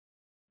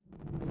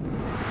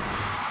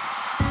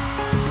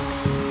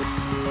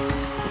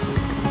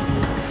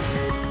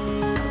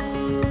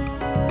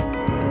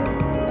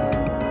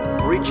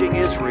reaching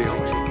Israel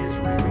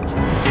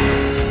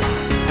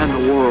and the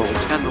world,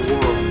 and the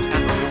world,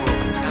 and the world,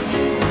 and the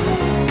world.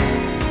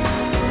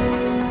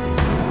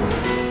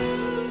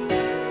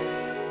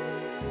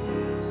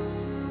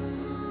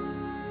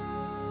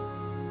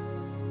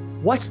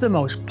 What's the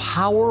most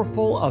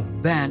powerful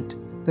event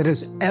that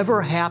has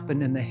ever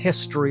happened in the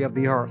history of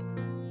the earth?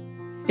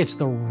 It's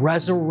the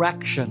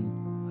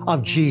resurrection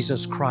of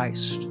Jesus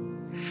Christ.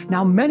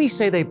 Now, many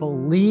say they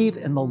believe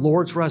in the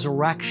Lord's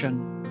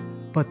resurrection,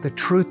 but the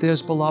truth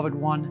is, beloved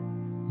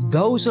one,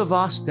 those of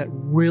us that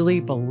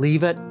really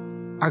believe it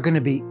are going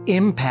to be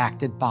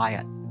impacted by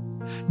it.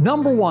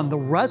 Number one, the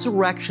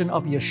resurrection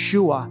of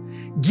Yeshua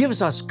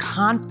gives us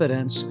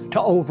confidence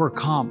to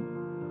overcome.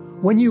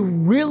 When you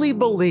really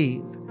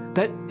believe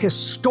that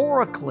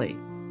historically,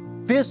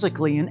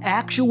 physically, in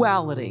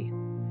actuality,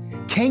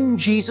 King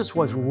Jesus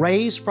was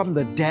raised from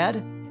the dead,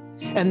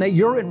 and that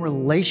you're in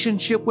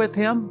relationship with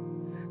Him,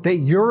 that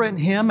you're in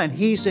Him and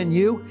He's in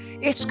you,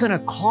 it's going to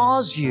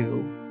cause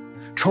you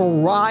to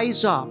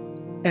rise up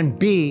and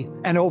be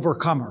an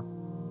overcomer.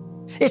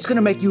 It's going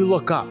to make you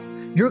look up.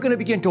 You're going to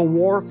begin to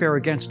warfare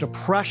against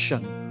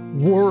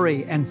depression,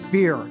 worry, and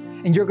fear,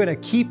 and you're going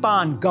to keep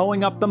on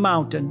going up the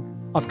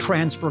mountain of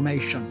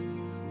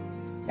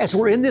transformation. As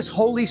we're in this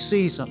holy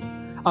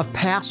season of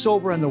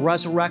Passover and the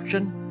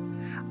resurrection,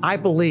 I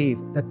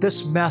believe that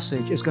this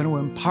message is going to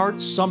impart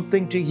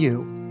something to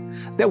you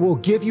that will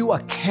give you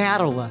a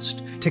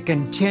catalyst to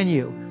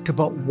continue to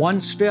put one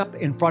step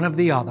in front of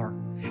the other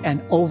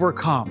and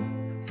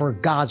overcome for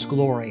God's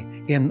glory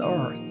in the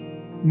earth.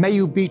 May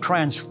you be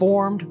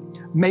transformed.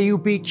 May you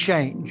be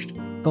changed.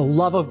 The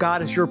love of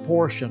God is your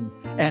portion,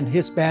 and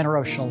His banner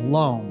of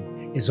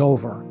shalom is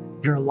over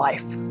your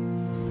life.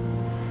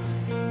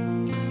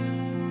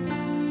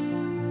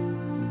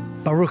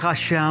 Baruch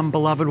Hashem,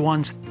 beloved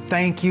ones,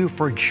 thank you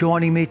for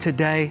joining me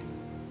today.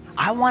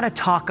 I want to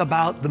talk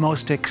about the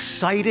most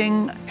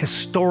exciting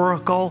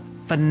historical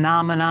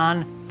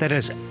phenomenon that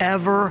has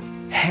ever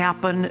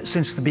happened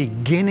since the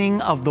beginning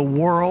of the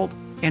world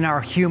in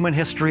our human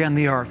history on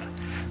the earth.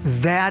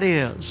 That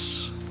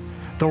is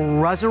the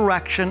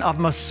resurrection of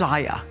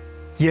Messiah,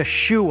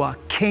 Yeshua,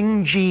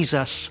 King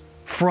Jesus,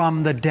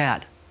 from the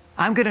dead.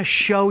 I'm going to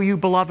show you,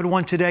 beloved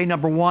one, today,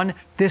 number one,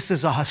 this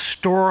is a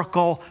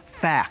historical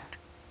fact.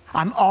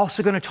 I'm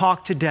also going to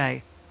talk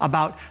today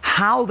about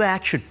how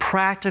that should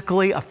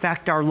practically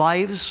affect our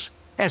lives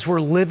as we're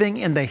living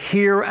in the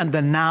here and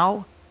the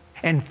now.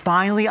 And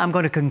finally, I'm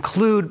going to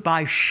conclude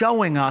by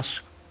showing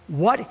us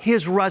what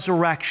His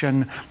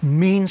resurrection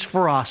means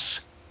for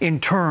us in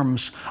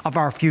terms of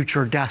our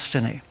future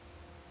destiny.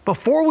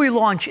 Before we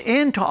launch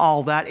into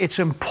all that, it's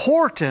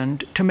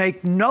important to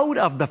make note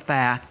of the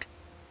fact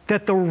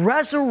that the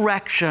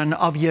resurrection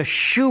of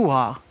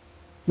Yeshua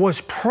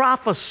was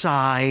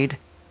prophesied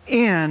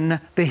in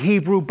the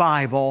Hebrew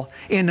Bible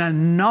in a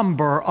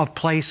number of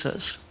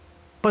places.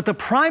 But the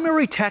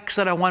primary text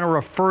that I want to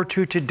refer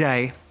to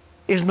today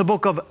is in the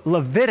book of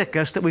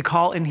Leviticus that we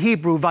call in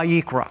Hebrew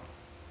Vayikra.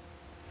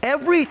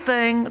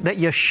 Everything that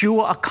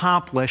Yeshua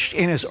accomplished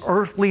in His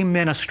earthly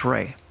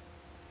ministry,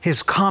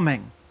 His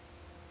coming,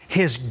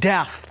 His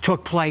death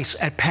took place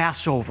at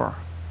Passover.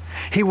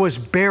 He was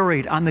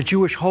buried on the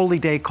Jewish holy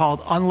day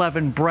called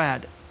unleavened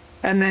bread.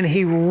 And then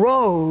He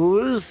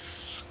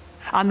rose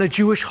on the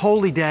Jewish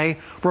holy day,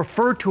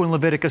 referred to in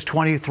Leviticus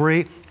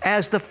 23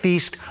 as the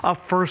Feast of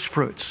First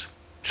Fruits.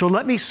 So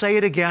let me say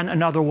it again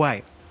another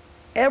way.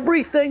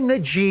 Everything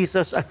that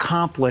Jesus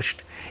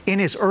accomplished in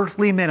His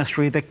earthly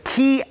ministry, the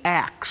key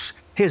acts,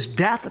 His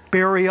death,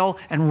 burial,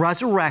 and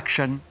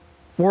resurrection,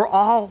 were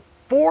all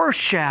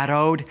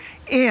foreshadowed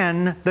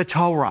in the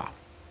Torah.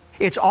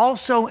 It's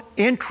also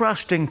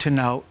interesting to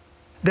note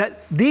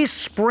that these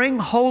spring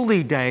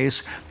holy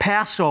days,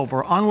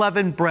 Passover,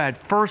 unleavened bread,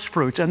 first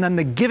fruits, and then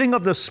the giving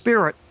of the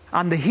Spirit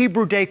on the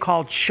Hebrew day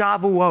called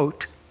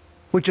Shavuot,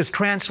 which is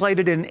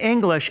translated in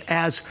English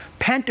as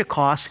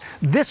Pentecost,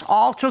 this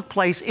all took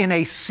place in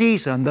a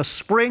season, the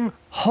spring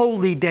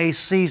holy day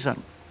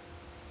season.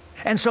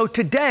 And so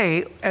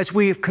today, as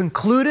we've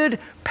concluded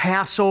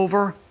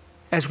Passover,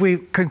 as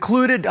we've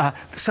concluded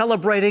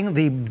celebrating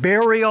the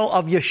burial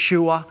of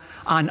Yeshua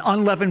on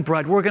unleavened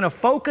bread, we're going to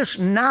focus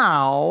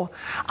now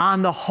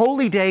on the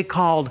holy day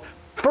called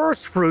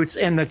First Fruits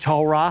in the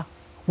Torah,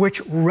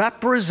 which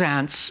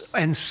represents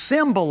and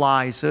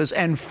symbolizes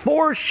and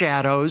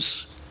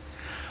foreshadows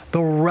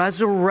the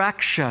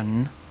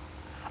resurrection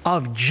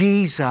of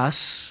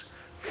Jesus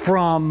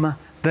from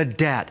the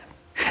dead.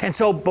 And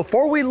so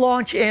before we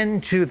launch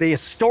into the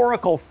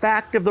historical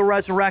fact of the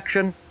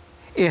resurrection,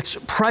 its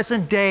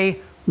present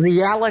day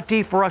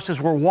reality for us as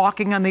we're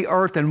walking on the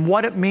earth and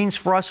what it means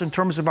for us in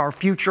terms of our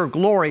future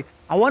glory,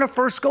 I want to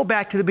first go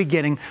back to the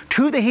beginning,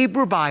 to the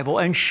Hebrew Bible,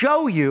 and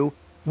show you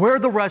where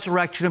the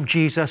resurrection of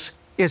Jesus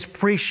is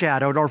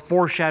pre-shadowed or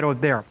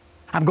foreshadowed there.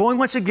 I'm going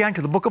once again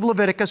to the book of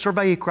Leviticus or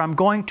Vayikra. I'm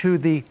going to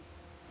the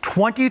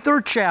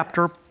 23rd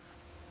chapter.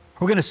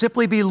 We're going to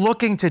simply be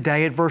looking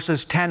today at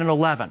verses 10 and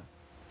 11.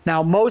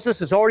 Now, Moses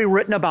has already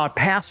written about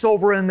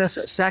Passover in this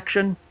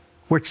section.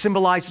 which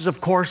symbolizes, of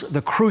course,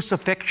 the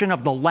crucifixion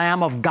of the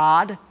Lamb of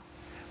God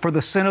for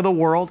the sin of the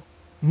world.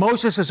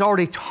 Moses has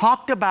already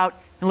talked about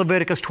in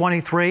Leviticus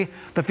 23,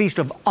 the Feast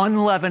of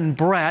Unleavened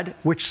Bread,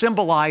 which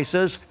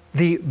symbolizes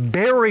the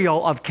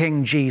burial of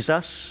King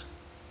Jesus.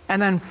 And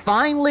then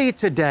finally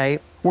today,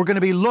 we're going to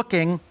be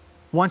looking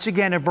once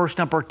again at verse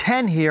number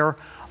 10 here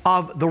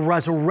of the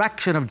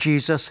resurrection of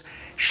Jesus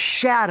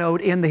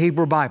shadowed in the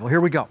Hebrew Bible. Here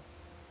we go.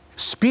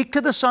 Speak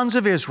to the sons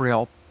of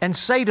Israel and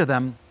say to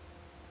them,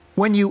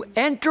 when you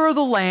enter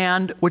the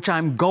land which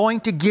I'm going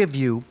to give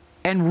you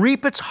and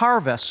reap its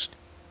harvest,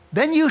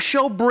 then you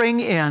shall bring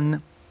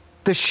in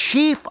the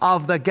sheaf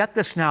of the, get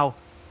this now,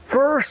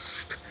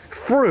 first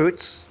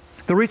fruits.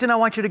 The reason I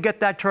want you to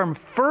get that term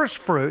first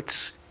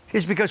fruits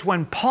is because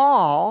when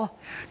Paul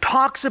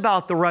talks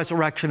about the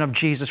resurrection of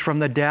Jesus from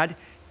the dead,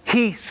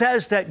 he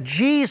says that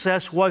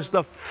Jesus was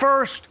the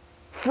first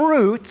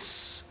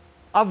fruits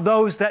of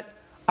those that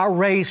are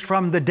raised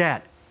from the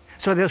dead.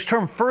 So this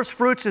term first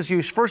fruits is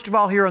used first of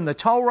all here in the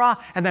Torah,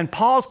 and then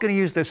Paul's going to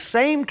use the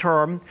same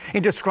term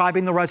in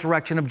describing the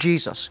resurrection of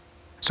Jesus.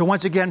 So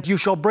once again, you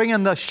shall bring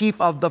in the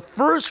sheaf of the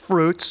first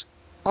fruits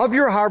of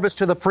your harvest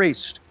to the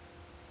priest.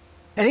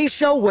 And he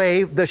shall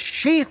wave the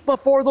sheaf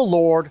before the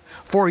Lord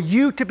for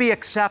you to be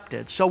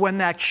accepted. So when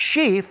that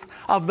sheaf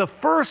of the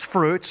first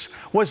fruits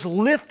was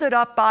lifted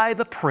up by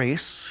the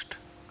priest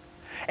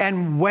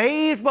and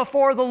waved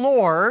before the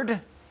Lord,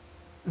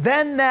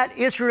 then that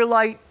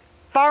Israelite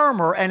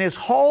farmer and his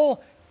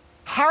whole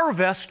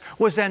harvest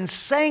was then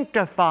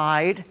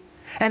sanctified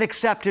and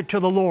accepted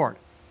to the Lord.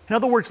 In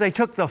other words, they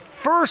took the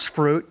first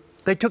fruit,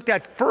 they took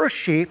that first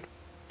sheaf,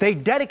 they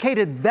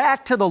dedicated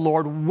that to the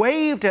Lord,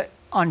 waved it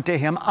unto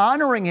Him,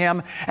 honoring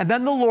Him, and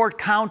then the Lord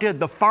counted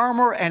the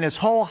farmer and his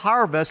whole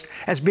harvest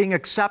as being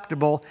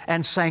acceptable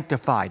and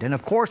sanctified. And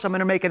of course, I'm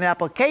going to make an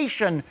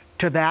application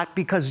to that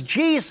because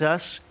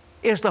Jesus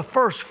is the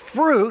first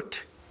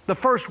fruit, the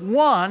first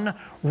one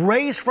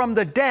raised from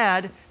the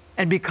dead,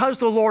 and because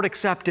the Lord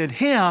accepted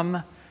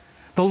Him,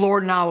 the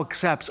Lord now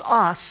accepts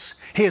us,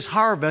 His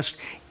harvest,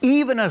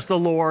 even as the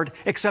Lord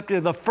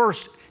accepted the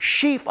first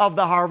sheaf of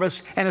the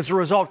harvest, and as a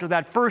result of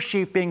that first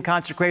sheaf being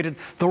consecrated,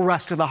 the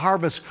rest of the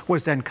harvest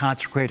was then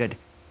consecrated.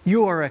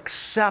 You are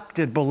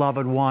accepted,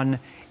 beloved one,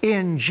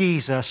 in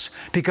Jesus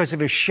because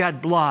of His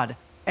shed blood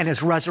and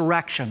His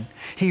resurrection.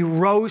 He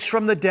rose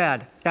from the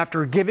dead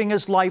after giving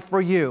His life for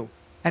you.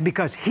 And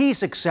because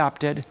He's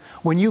accepted,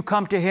 when you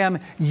come to Him,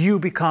 you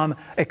become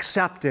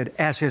accepted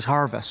as His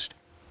harvest.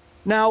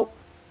 Now,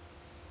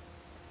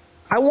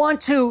 I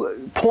want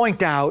to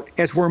point out,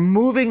 as we're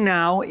moving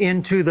now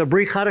into the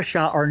Brit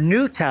Hadashah, or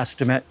New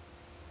Testament,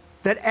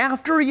 that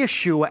after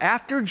Yeshua,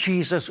 after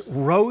Jesus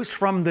rose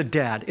from the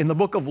dead, in the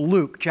book of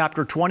Luke,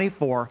 chapter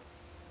 24,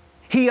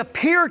 He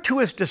appeared to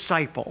His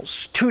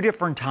disciples 2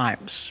 different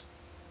times.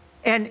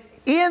 And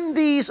in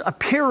these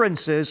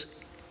appearances,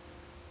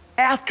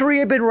 after He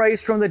had been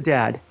raised from the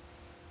dead,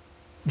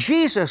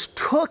 Jesus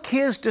took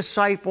His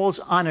disciples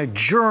on a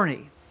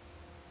journey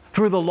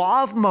through the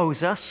law of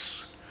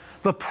Moses,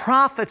 the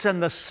prophets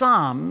and the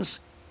Psalms,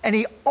 and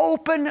He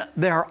opened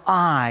their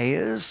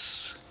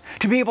eyes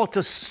to be able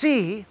to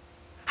see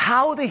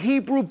how the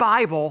Hebrew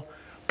Bible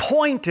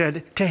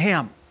pointed to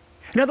Him.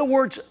 In other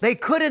words, they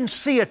couldn't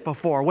see it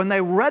before. When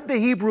they read the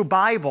Hebrew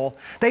Bible,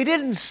 they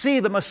didn't see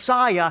the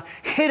Messiah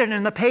hidden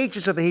in the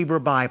pages of the Hebrew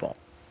Bible.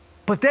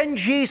 But then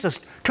Jesus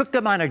took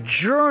them on a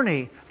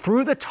journey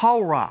through the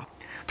Torah,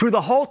 through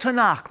the whole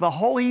Tanakh, the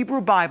whole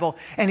Hebrew Bible,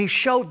 and He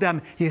showed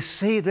them, you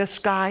see this,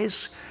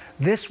 guys?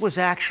 This was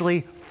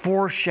actually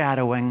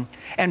foreshadowing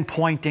and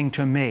pointing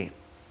to me.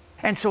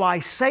 And so I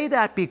say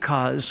that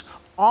because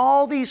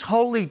all these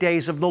holy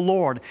days of the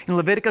Lord in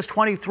Leviticus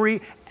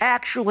 23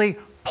 actually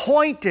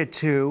pointed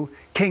to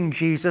King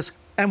Jesus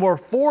and were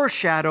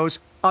foreshadows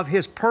of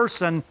His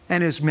person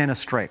and His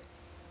ministry.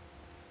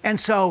 And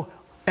so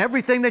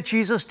everything that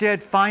Jesus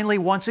did, finally,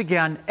 once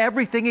again,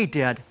 everything He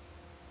did,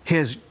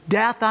 His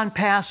death on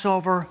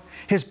Passover,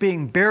 His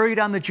being buried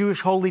on the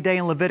Jewish holy day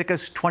in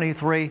Leviticus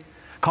 23,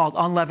 called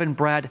unleavened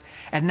bread,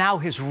 and now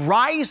His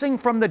rising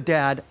from the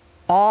dead,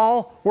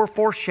 all were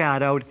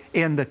foreshadowed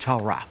in the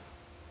Torah.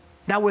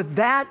 Now, with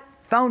that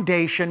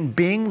foundation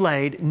being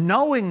laid,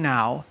 knowing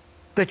now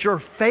that your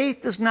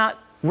faith does not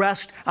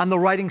rest on the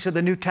writings of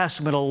the New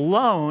Testament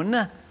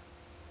alone,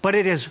 but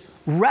it is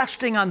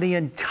resting on the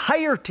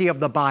entirety of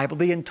the Bible,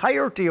 the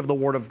entirety of the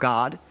Word of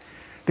God,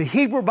 the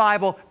Hebrew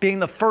Bible being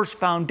the first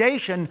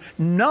foundation,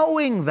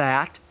 knowing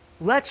that,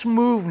 let's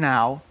move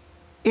now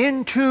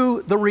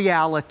into the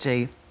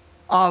reality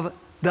of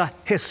the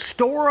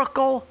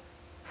historical,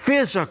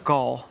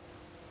 physical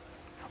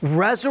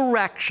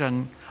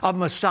resurrection of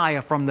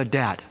Messiah from the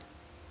dead.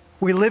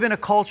 We live in a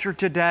culture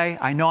today,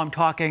 I know I'm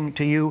talking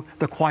to you,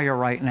 the choir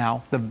right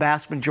now, the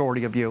vast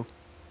majority of you.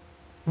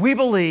 We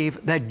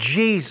believe that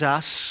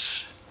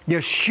Jesus,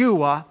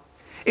 Yeshua,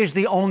 is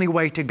the only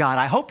way to God.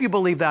 I hope you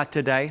believe that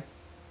today.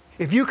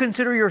 If you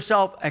consider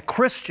yourself a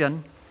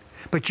Christian,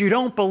 but you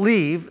don't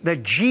believe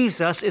that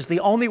Jesus is the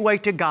only way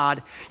to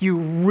God, you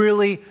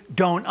really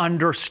don't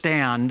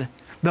understand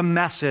the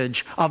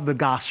message of the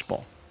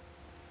gospel.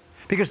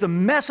 Because the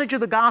message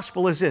of the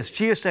gospel is this.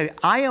 Jesus said,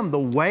 I am the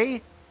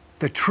way,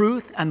 the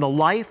truth, and the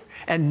life,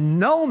 and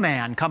no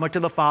man cometh to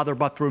the Father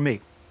but through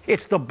me.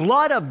 It's the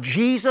blood of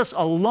Jesus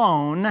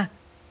alone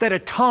that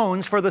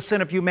atones for the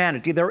sin of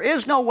humanity. There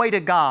is no way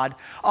to God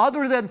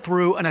other than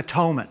through an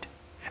atonement.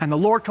 And the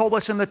Lord told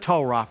us in the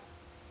Torah,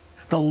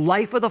 the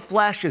life of the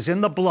flesh is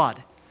in the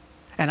blood,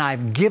 and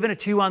I've given it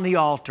to you on the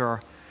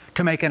altar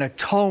to make an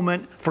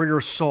atonement for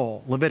your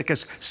soul.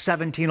 Leviticus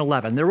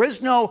 17:11. There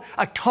is no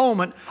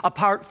atonement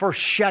apart for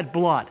shed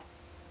blood.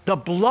 The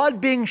blood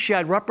being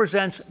shed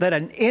represents that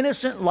an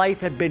innocent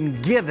life had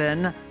been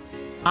given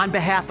on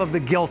behalf of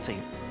the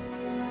guilty.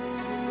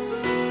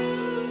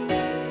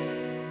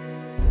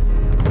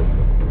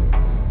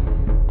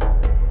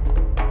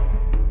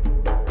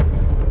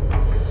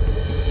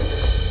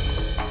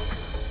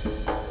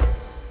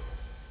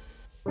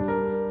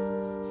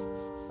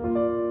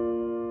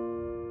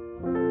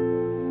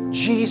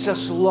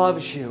 Jesus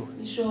loves you.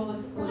 Ишуа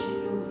вас очень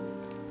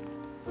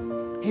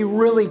любит. He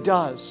really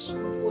does.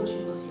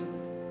 Очень вас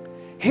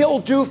любит. He'll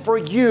do for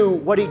you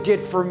what He did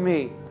for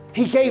me.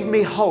 He gave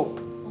me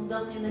hope, Он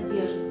дал мне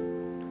надежду,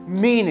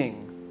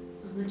 meaning,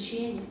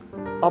 значение.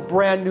 a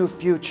brand new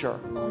future.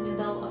 Он мне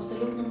дал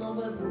абсолютно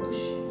новое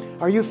будущее.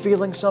 Are you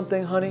feeling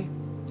something, honey?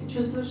 Ты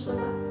чувствуешь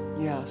что-то?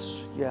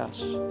 Yes,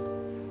 yes.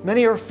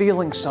 Many are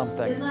feeling Я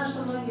something. знаю,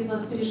 что многие из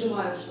вас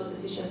переживают что-то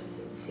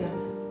сейчас в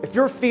сердце. If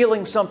you're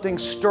feeling something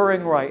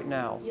stirring right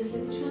now, Если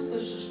ты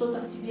чувствуешь, что что-то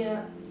в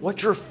тебе,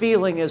 what you're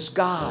feeling is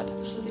God.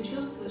 то, что ты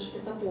чувствуешь,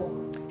 это Бог.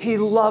 He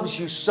loves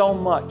you so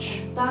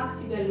much. Так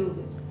тебя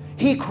любит.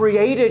 He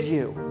created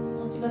you,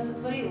 Он тебя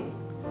сотворил.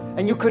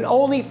 and you can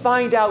only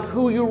find out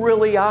who you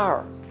really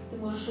are Ты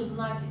можешь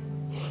узнать,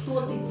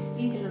 кто ты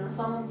действительно на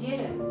самом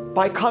деле,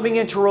 by coming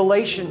into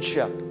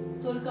relationship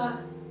только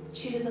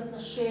через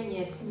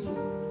отношения с Ним,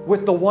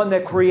 with the one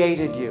that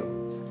created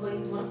you. с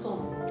твоим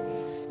Творцом.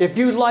 If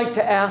you'd like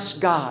to ask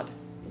God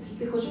Если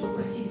ты хочешь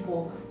попросить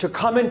Бога to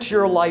come into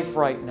your life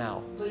right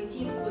now,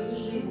 войти в твою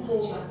жизнь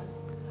сейчас,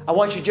 I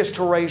want you just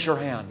to raise your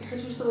hand. я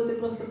хочу, чтобы ты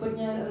просто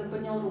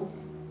поднял руку.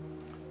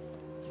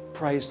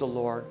 Praise the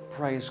Lord.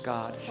 Praise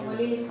God.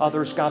 Помолились.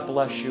 Others, God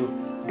bless you.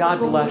 God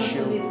bless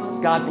you.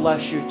 God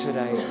bless you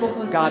today.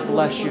 God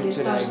bless you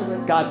today.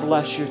 God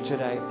bless you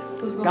today.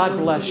 God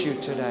bless you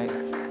today.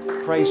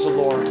 Praise the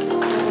Lord.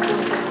 Слава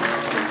Господу.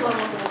 Слава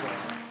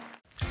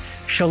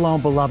Богу.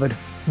 Shalom, beloved.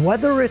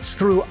 Whether it's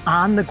through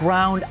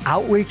on-the-ground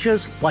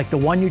outreaches like the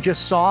one you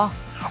just saw,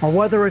 or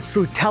whether it's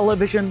through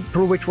television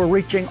through which we're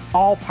reaching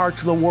all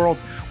parts of the world,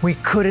 we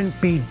couldn't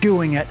be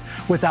doing it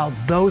without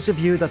those of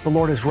you that the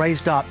Lord has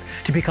raised up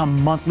to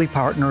become monthly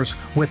partners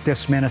with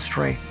this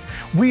ministry.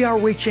 We are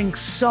reaching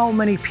so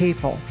many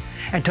people.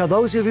 And to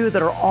those of you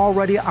that are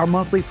already our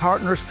monthly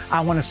partners, I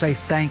want to say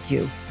thank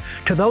you.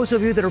 To those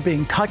of you that are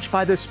being touched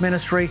by this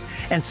ministry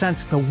and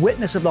sense the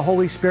witness of the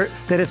Holy Spirit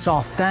that it's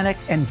authentic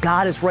and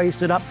God has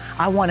raised it up,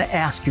 I want to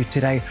ask you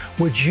today,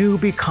 would you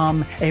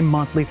become a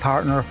monthly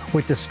partner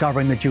with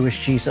Discovering the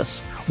Jewish Jesus?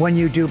 When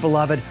you do,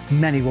 beloved,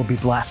 many will be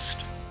blessed.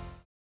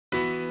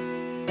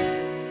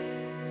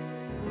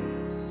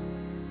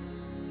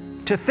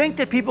 To think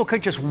that people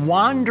could just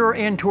wander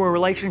into a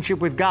relationship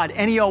with God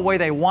any old way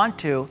they want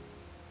to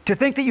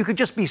think that you could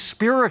just be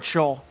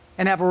spiritual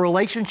and have a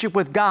relationship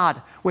with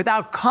God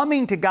without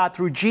coming to God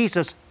through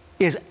Jesus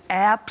is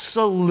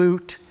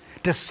absolute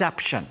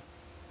deception.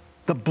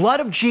 The blood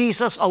of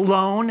Jesus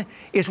alone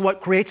is what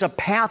creates a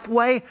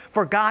pathway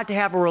for God to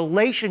have a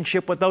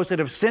relationship with those that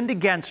have sinned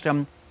against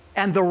Him.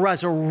 And the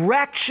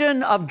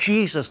resurrection of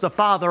Jesus, the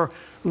Father,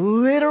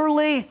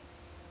 literally,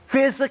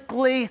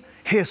 physically,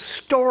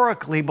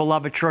 historically,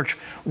 beloved church,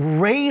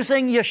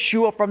 raising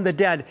Yeshua from the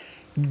dead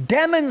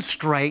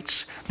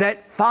demonstrates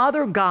that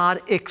Father God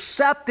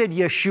accepted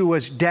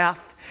Yeshua's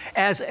death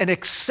as an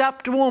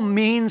acceptable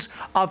means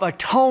of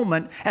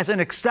atonement, as an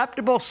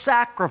acceptable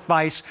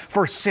sacrifice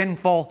for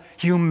sinful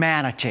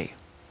humanity.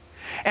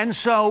 And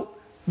so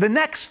the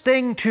next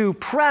thing to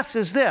press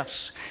is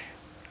this: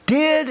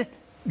 did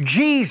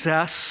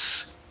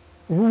Jesus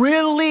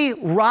really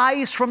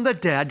rise from the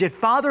dead? Did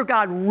Father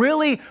God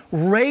really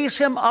raise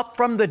Him up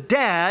from the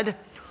dead?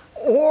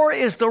 Or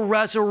is the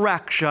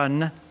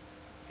resurrection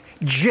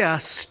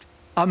just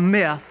a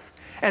myth,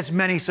 as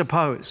many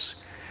suppose?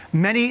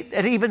 Many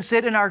that even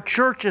sit in our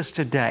churches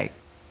today,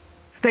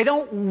 they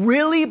don't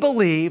really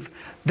believe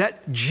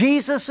that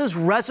Jesus'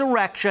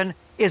 resurrection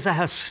is a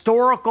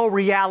historical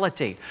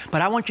reality.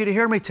 But I want you to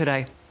hear me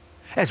today.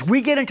 As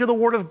we get into the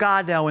Word of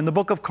God now in the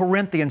book of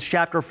Corinthians,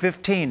 chapter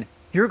 15,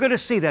 you're going to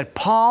see that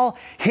Paul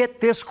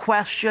hit this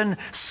question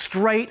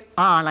straight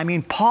on. I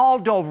mean, Paul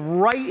dove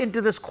right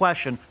into this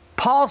question.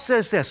 Paul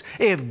says this: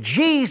 if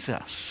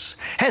Jesus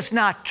has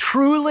not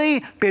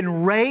truly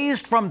been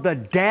raised from the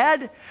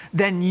dead,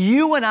 then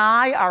you and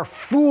I are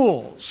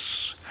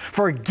fools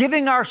for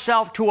giving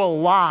ourselves to a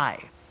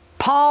lie.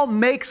 Paul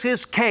makes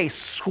his case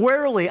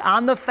squarely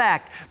on the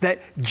fact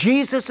that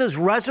Jesus'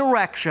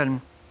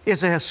 resurrection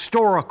is a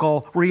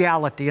historical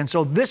reality. And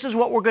so this is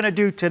what we're going to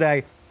do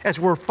today as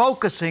we're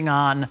focusing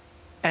on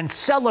and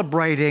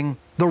celebrating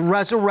the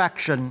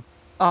resurrection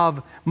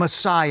of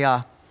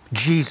Messiah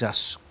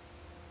Jesus.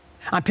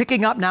 I'm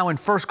picking up now in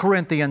 1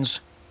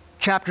 Corinthians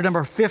chapter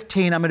number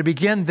 15. I'm going to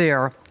begin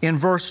there in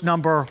verse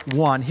number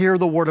 1. Hear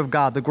the word of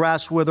God. The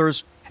grass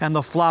withers and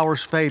the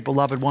flowers fade,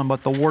 beloved one,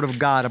 but the word of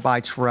God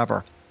abides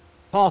forever.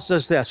 Paul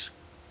says this,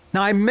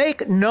 "Now I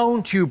make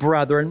known to you,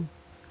 brethren,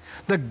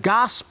 the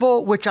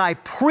gospel which I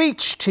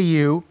preached to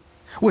you,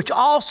 which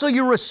also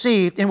you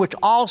received, in which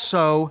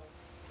also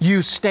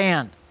you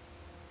stand,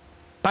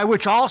 by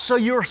which also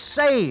you're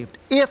saved,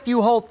 if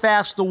you hold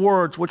fast the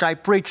words which I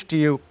preached to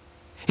you."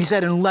 He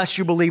said, unless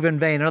you believe in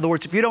vain. In other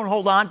words, if you don't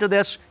hold on to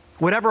this,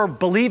 whatever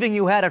believing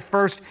you had at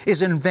first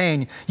is in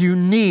vain. You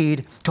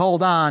need to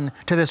hold on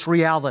to this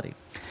reality.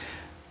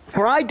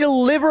 "For I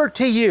delivered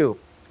to you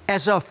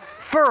as of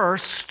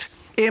first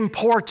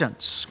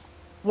importance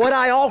what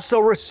I also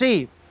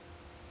received,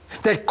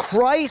 that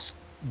Christ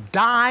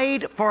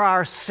died for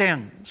our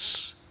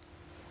sins."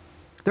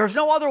 There's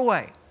no other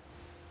way.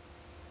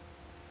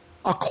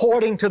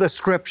 "According to the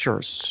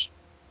Scriptures,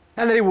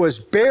 and that He was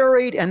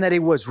buried, and that He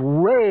was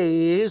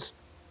raised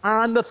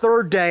on the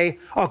third day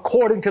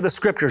according to the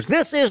Scriptures."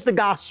 This is the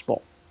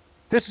gospel.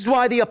 This is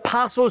why the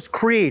Apostles'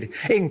 Creed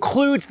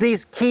includes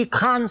these key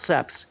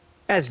concepts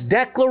as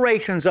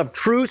declarations of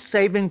true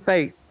saving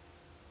faith.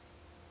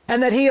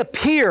 "And that He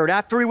appeared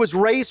after He was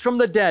raised from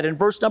the dead," in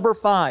verse number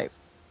 5,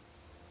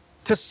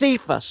 "to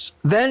Cephas,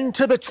 then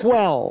to the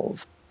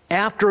 12.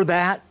 After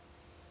that,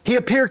 He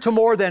appeared to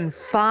more than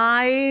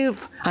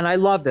 5," and I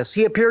love this,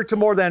 "He appeared to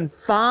more than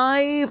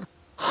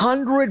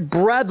 500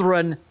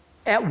 brethren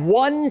at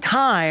one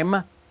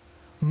time,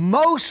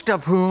 most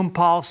of whom,"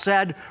 Paul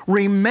said,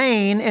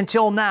 "remain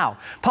until now."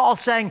 Paul's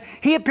saying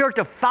He appeared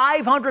to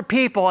 500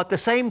 people at the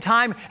same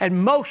time,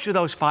 and most of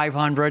those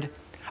 500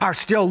 are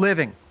still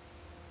living.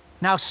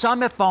 Now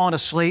some have fallen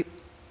asleep.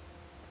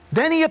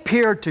 Then He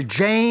appeared to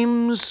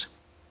James,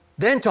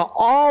 then to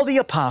all the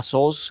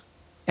apostles,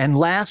 and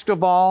last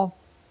of all,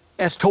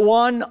 as to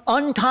one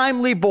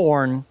untimely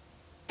born,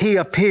 He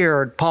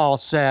appeared, Paul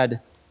said,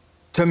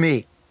 to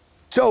me.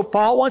 So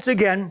Paul, once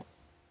again,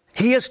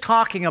 he is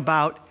talking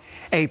about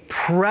a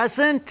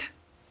present,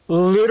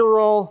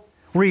 literal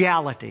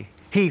reality.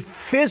 He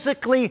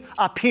physically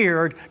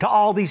appeared to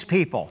all these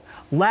people,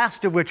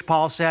 last of which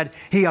Paul said,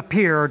 He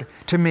appeared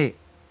to me.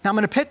 Now I'm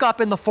going to pick up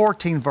in the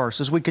 14th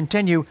verse as we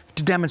continue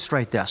to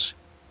demonstrate this.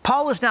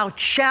 Paul is now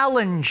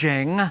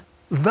challenging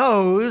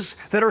those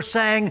that are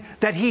saying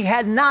that He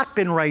had not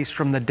been raised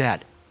from the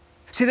dead.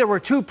 See, there were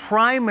two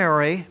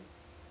primary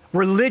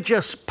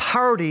religious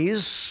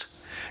parties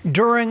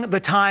during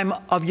the time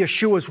of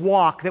Yeshua's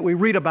walk that we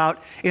read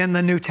about in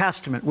the New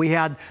Testament. We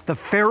had the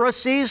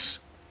Pharisees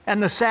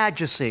and the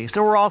Sadducees.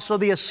 There were also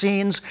the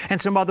Essenes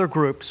and some other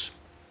groups.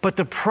 But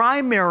the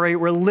primary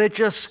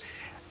religious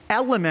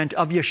element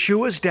of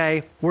Yeshua's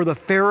day were the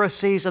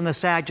Pharisees and the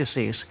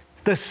Sadducees.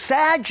 The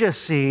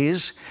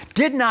Sadducees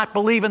did not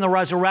believe in the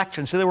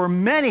resurrection. So there were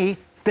many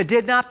that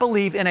did not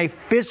believe in a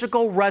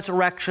physical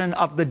resurrection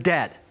of the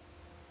dead.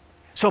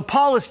 So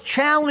Paul is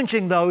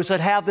challenging those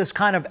that have this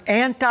kind of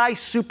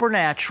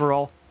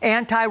anti-supernatural,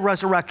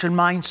 anti-resurrection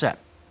mindset.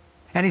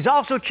 And he's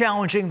also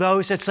challenging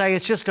those that say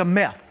it's just a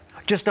myth,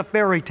 just a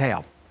fairy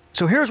tale.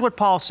 So here's what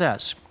Paul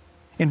says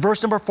in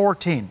verse number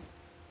 14.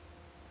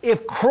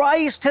 "If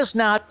Christ has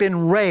not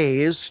been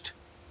raised,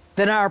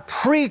 then our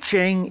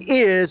preaching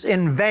is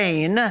in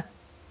vain,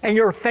 and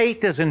your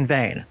faith is in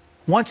vain."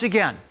 Once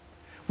again,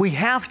 we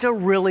have to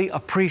really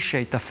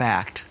appreciate the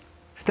fact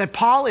that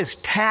Paul is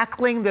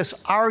tackling this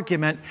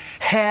argument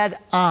head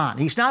on.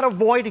 He's not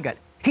avoiding it.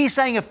 He's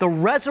saying if the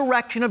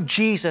resurrection of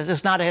Jesus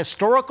is not a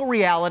historical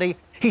reality,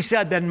 he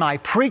said, then my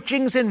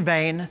preaching's in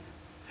vain,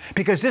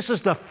 because this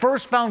is the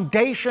first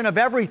foundation of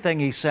everything,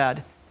 he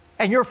said.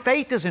 And your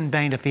faith is in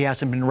vain if He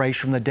hasn't been raised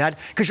from the dead,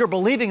 because you're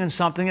believing in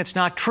something that's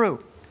not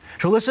true.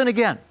 So listen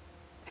again.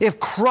 If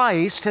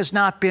Christ has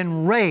not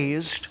been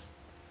raised,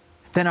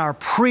 then our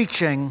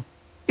preaching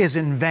is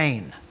in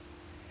vain,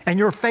 and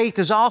your faith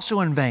is also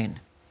in vain.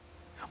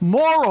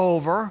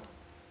 Moreover,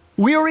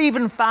 we are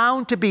even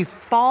found to be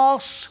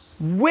false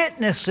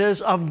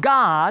witnesses of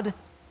God,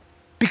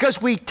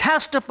 because we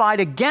testified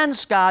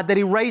against God that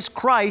He raised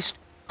Christ,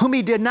 whom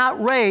He did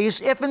not raise,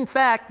 if in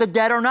fact the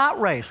dead are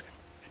not raised.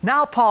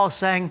 Now Paul is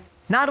saying,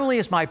 not only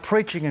is my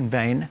preaching in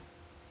vain,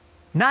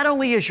 not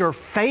only is your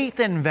faith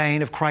in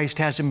vain if Christ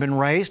hasn't been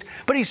raised,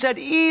 but he said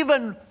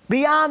even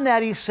beyond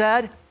that, he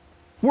said,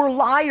 we're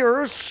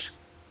liars.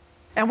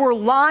 And we're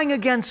lying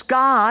against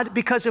God,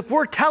 because if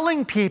we're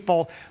telling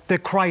people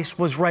that Christ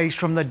was raised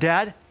from the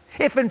dead,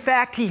 if in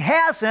fact He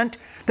hasn't,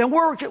 then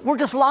we're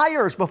just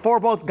liars before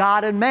both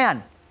God and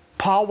man.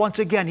 Paul, once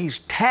again, he's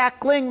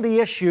tackling the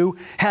issue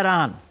head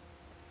on.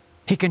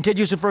 He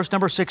continues in verse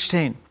number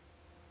 16.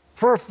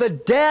 "For if the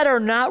dead are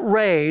not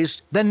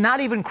raised, then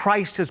not even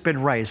Christ has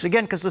been raised."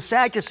 Again, because the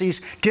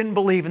Sadducees didn't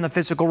believe in the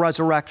physical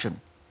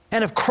resurrection.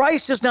 "And if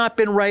Christ has not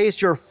been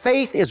raised, your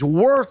faith is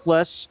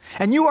worthless,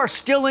 and you are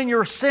still in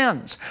your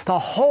sins." The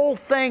whole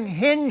thing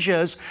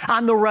hinges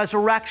on the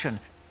resurrection.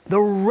 The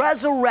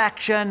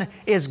resurrection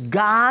is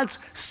God's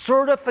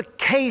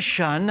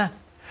certification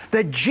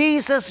that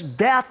Jesus'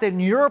 death in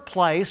your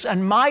place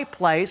and my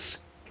place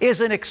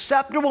is an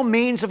acceptable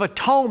means of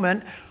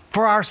atonement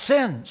for our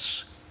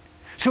sins.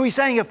 So he's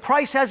saying if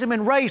Christ hasn't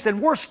been raised,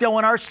 then we're still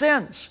in our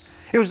sins.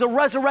 It was the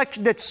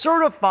resurrection that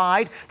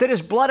certified that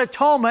His blood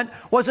atonement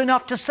was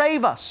enough to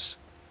save us.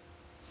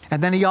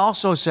 And then he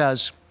also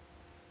says,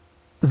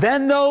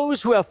 then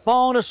those who have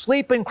fallen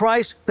asleep in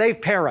Christ,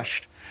 they've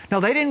perished. Now,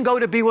 they didn't go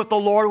to be with the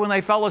Lord when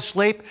they fell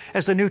asleep,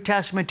 as the New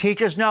Testament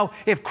teaches. No,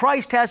 if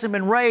Christ hasn't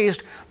been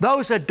raised,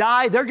 those that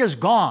die, they're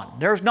just gone.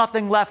 There's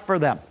nothing left for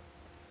them.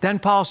 Then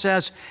Paul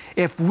says,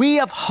 if we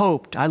have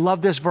hoped, I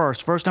love this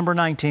verse number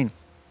 19,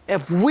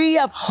 if we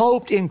have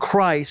hoped in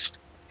Christ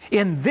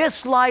in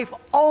this life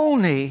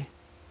only,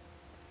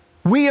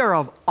 we are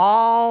of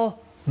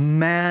all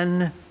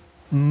men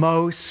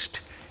most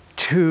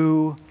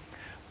to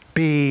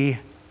be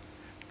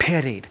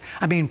pitied.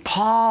 I mean,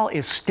 Paul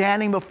is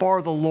standing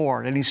before the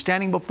Lord and he's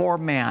standing before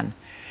man.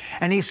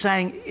 And he's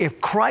saying, if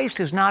Christ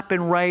has not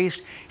been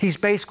raised, he's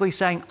basically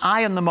saying,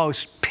 I am the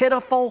most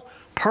pitiful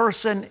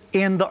person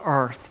in the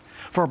earth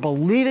for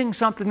believing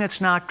something that's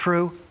not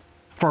true,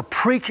 for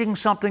preaching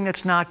something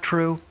that's not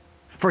true,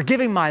 for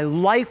giving my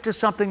life to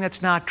something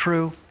that's not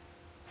true,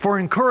 for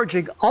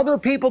encouraging other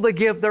people to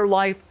give their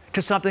life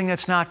to something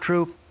that's not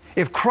true.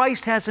 If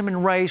Christ hasn't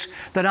been raised,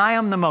 then I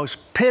am the most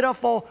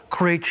pitiful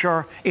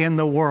creature in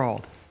the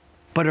world.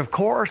 But of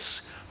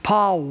course,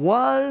 Paul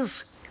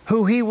was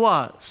who he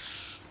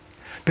was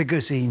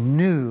because he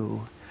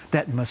knew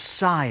that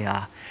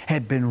Messiah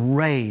had been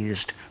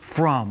raised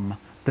from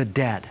the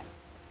dead.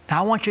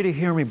 Now I want you to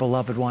hear me,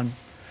 beloved one.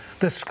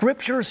 The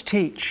Scriptures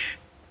teach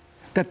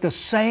that the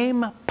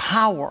same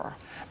power,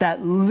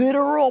 that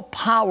literal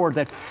power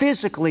that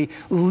physically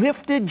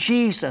lifted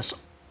Jesus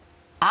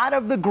out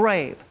of the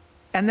grave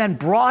and then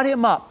brought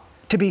Him up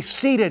to be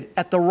seated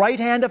at the right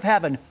hand of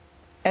heaven,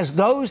 as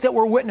those that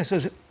were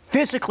witnesses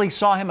physically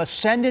saw Him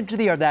ascend into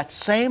the air, that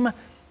same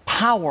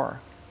power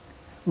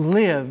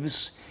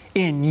lives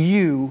in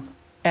you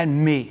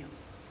and me.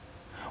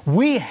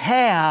 We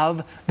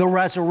have the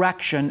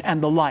resurrection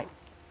and the life.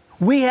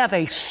 We have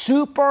a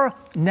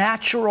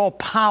supernatural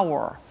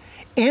power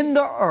in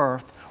the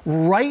earth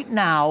right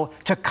now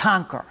to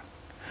conquer.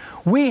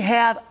 We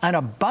have an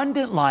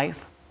abundant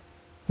life.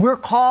 We're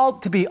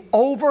called to be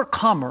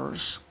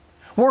overcomers.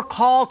 We're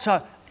called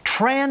to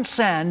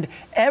transcend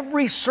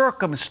every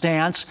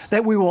circumstance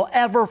that we will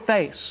ever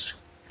face.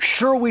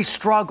 Sure, we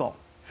struggle.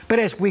 But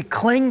as we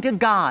cling to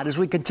God, as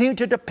we continue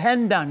to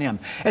depend on Him,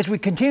 as we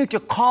continue to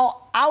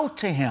call out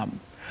to Him,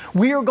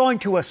 we are going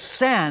to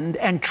ascend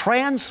and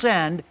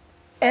transcend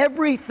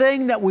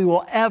everything that we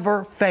will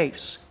ever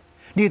face.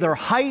 Neither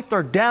height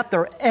or depth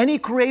or any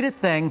created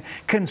thing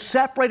can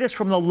separate us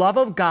from the love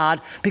of God,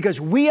 because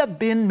we have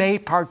been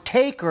made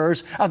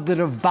partakers of the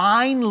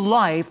divine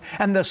life,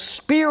 and the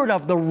Spirit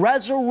of the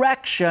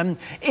resurrection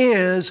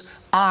is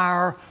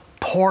our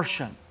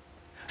portion.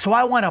 So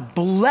I want to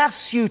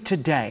bless you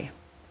today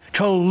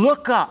to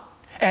look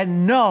up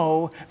and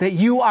know that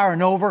you are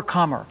an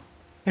overcomer.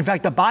 In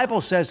fact, the Bible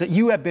says that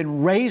you have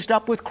been raised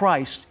up with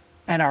Christ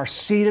and are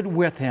seated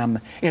with Him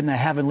in the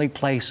heavenly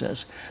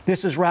places.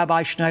 This is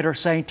Rabbi Schneider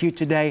saying to you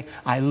today,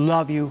 I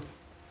love you,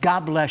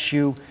 God bless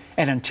you,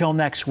 and until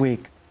next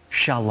week,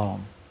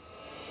 shalom.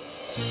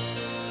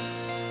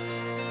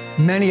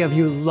 Many of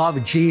you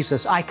love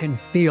Jesus. I can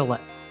feel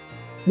it.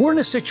 We're in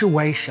a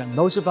situation,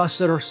 those of us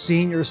that are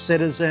senior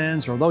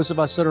citizens or those of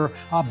us that are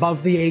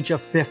above the age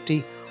of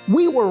 50,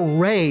 we were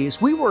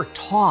raised, we were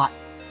taught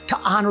to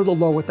honor the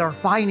Lord with our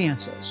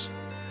finances.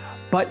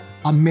 But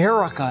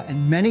America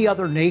and many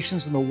other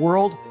nations in the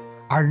world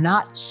are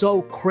not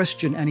so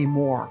Christian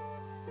anymore.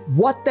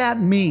 What that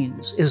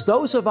means is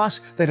those of us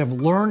that have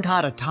learned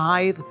how to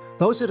tithe,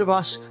 those of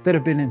us that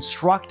have been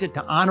instructed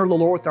to honor the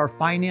Lord with our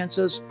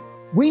finances,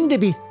 we need to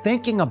be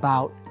thinking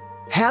about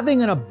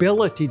having an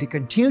ability to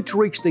continue to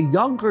reach the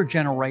younger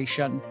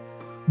generation,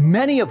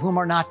 many of whom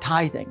are not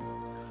tithing.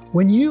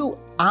 When you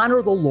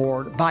honor the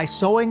Lord by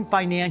sowing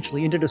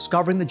financially into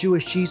discovering the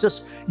Jewish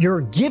Jesus,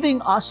 you're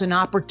giving us an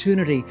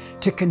opportunity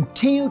to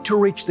continue to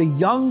reach the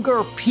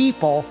younger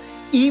people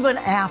even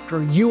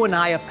after you and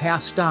I have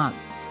passed on.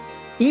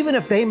 Even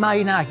if they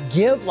might not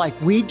give like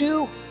we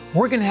do,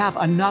 we're going to have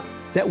enough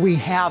that we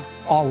have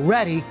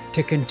already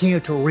to continue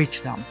to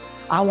reach them.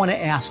 I want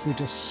to ask you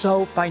to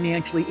sow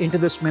financially into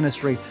this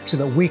ministry so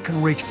that we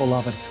can reach,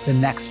 beloved, the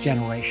next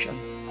generation.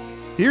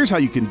 Here's how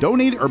you can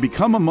donate or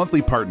become a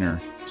monthly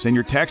partner. Send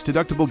your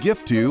tax-deductible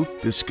gift to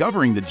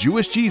Discovering the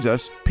Jewish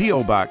Jesus,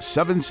 P.O. Box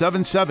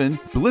 777,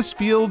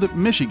 Blissfield,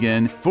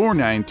 Michigan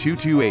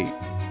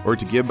 49228. Or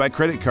to give by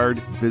credit card,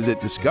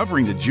 visit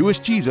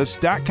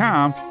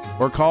discoveringthejewishjesus.com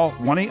or call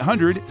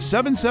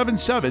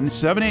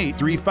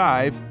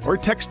 1-800-777-7835 or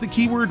text the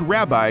keyword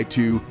Rabbi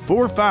to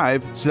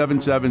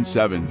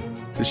 45777.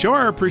 To show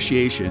our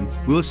appreciation,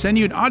 we'll send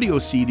you an audio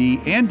CD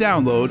and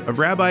download of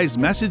Rabbi's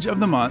Message of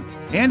the Month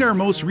and our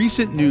most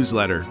recent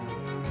newsletter.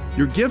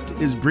 Your gift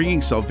is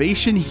bringing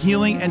salvation,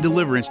 healing, and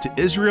deliverance to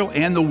Israel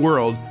and the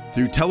world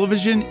through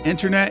television,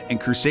 internet, and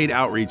crusade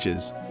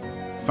outreaches.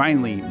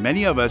 Finally,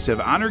 many of us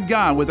have honored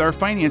God with our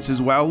finances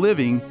while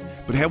living,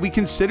 but have we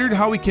considered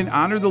how we can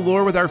honor the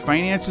Lord with our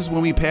finances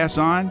when we pass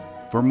on?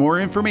 For more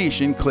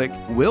information, click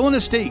Will and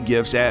Estate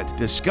Gifts at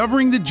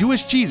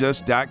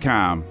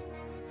discoveringthejewishjesus.com.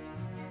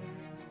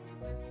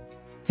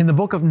 In the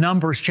book of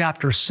Numbers,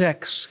 chapter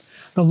 6,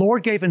 the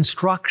Lord gave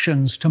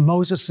instructions to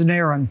Moses and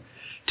Aaron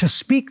to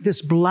speak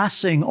this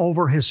blessing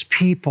over his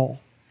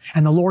people.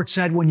 And the Lord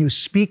said, when you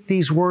speak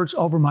these words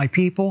over my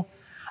people,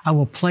 I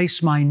will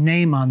place my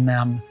name on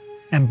them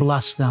and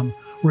bless them.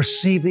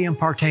 Receive the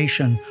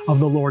impartation of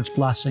the Lord's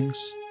blessings.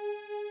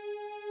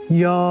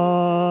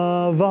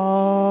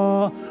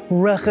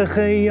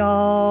 Yavarechecha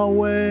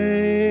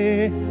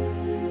Yahweh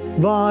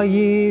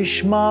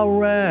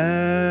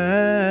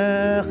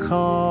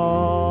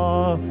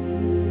vayishmarecha.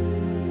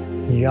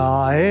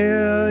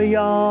 Ya'er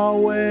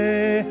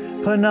Yahweh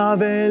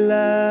panav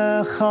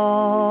elecha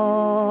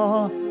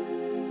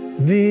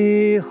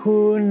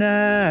vichunecha.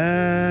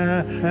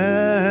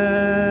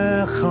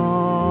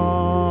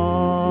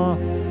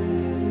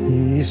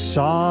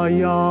 Yisa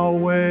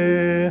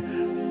Yahweh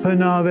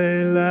panav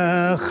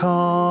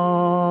elecha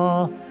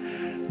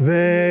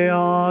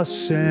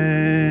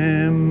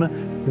ve'asem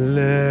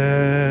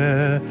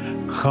lecha.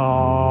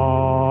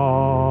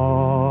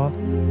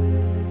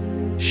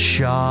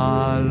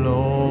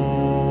 Shalom.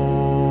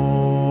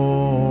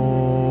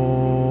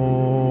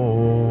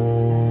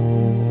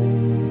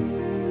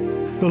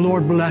 The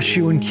Lord bless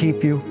you and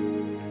keep you.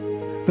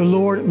 The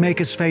Lord make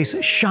his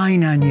face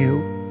shine on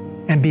you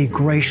and be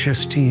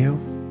gracious to you.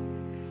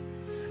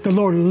 The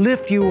Lord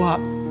lift you up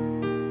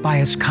by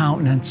his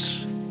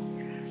countenance,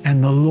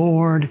 and the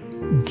Lord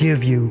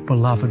give you,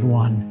 beloved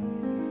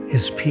one,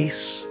 his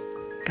peace.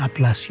 God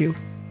bless you,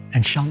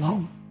 and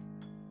shalom.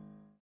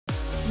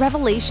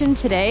 Revelation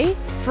today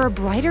for a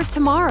brighter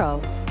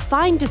tomorrow.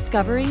 Find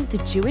Discovering the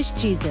Jewish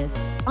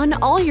Jesus on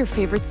all your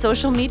favorite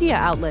social media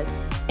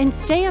outlets and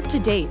stay up to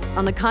date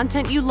on the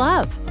content you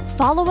love.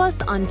 Follow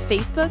us on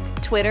Facebook,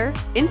 Twitter,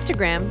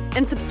 Instagram,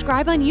 and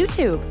subscribe on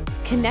YouTube.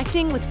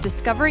 Connecting with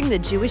Discovering the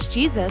Jewish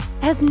Jesus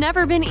has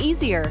never been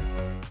easier.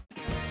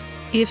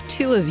 If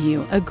two of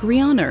you agree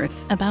on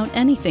earth about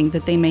anything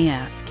that they may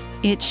ask,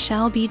 it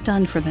shall be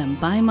done for them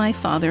by my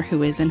Father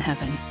who is in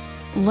heaven.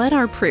 Let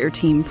our prayer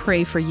team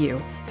pray for you.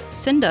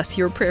 Send us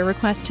your prayer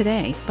request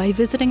today by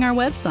visiting our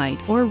website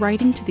or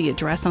writing to the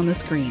address on the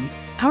screen.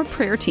 Our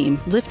prayer team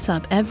lifts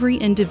up every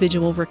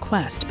individual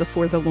request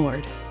before the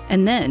Lord.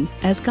 And then,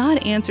 as God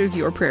answers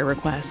your prayer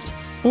request,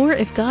 or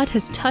if God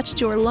has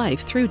touched your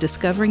life through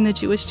Discovering the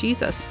Jewish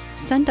Jesus,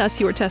 send us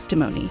your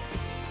testimony.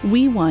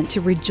 We want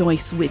to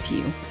rejoice with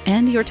you,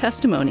 and your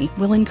testimony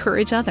will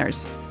encourage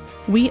others.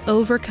 We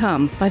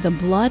overcome by the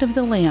blood of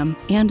the Lamb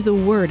and the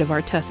word of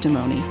our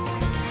testimony.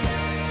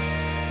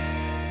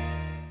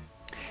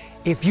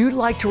 If you'd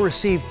like to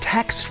receive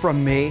texts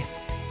from me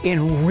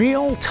in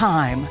real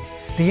time,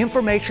 the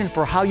information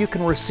for how you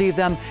can receive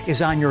them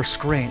is on your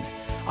screen.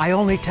 I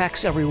only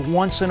text every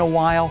once in a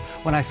while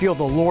when I feel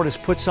the Lord has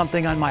put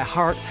something on my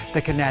heart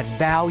that can add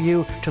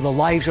value to the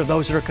lives of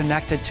those that are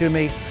connected to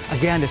me.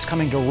 Again, it's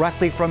coming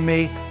directly from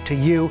me to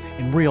you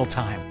in real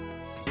time.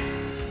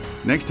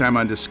 Next time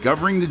on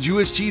Discovering the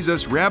Jewish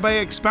Jesus, Rabbi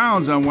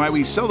expounds on why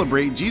we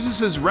celebrate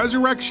Jesus'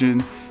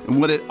 resurrection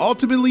and what it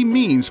ultimately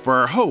means for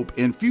our hope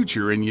and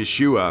future in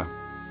Yeshua.